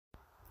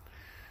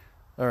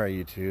Alright,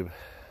 YouTube.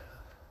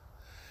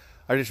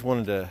 I just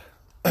wanted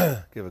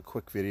to give a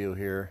quick video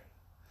here.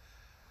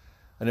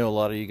 I know a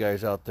lot of you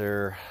guys out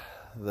there,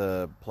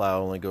 the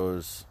plow only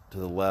goes to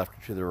the left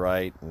or to the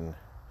right, and no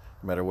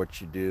matter what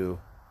you do,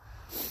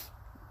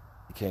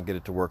 you can't get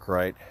it to work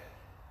right.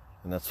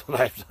 And that's what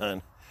I've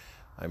done.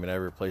 I mean, I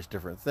replaced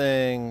different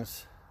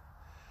things,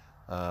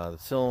 the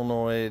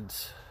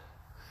solenoids,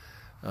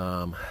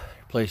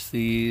 replaced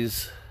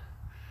these,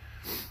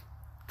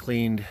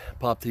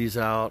 popped these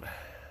out,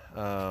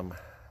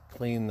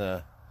 cleaned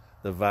the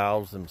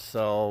valves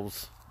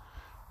themselves,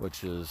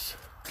 which is,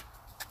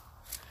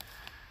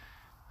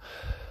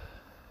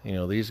 you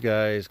know, these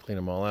guys, clean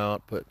them all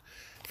out. But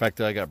in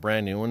fact, I got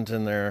brand new ones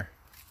in there.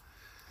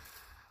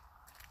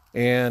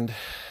 And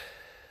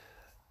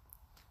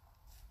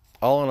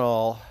all in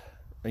all,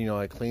 you know,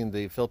 I cleaned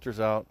the filters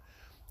out,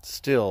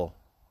 still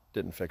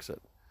didn't fix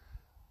it.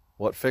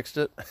 What fixed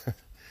it?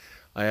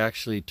 I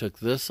actually took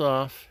this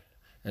off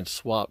and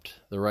swapped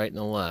the right and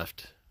the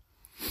left.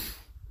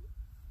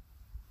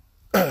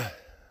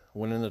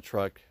 Went in the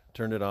truck,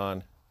 turned it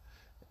on,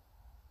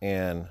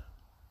 and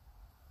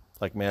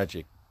like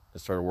magic,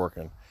 it started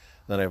working.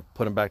 Then I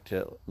put them back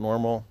to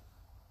normal,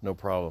 no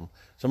problem.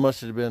 So it must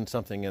have been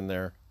something in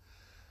there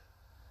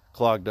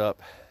clogged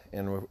up,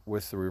 and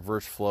with the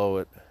reverse flow,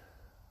 it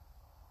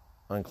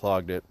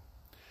unclogged it.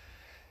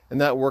 And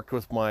that worked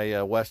with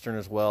my Western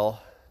as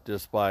well,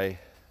 just by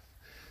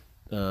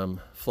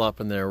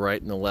flopping the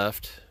right and the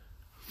left.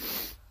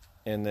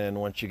 And then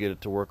once you get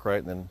it to work right,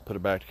 and then put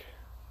it back.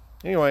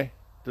 Anyway,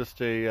 just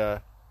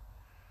a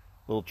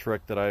little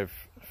trick that I've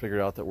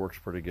figured out that works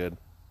pretty good.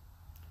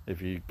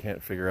 If you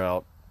can't figure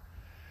out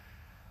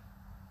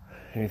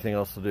anything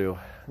else to do,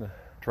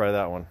 try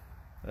that one.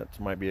 That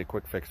might be a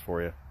quick fix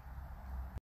for you.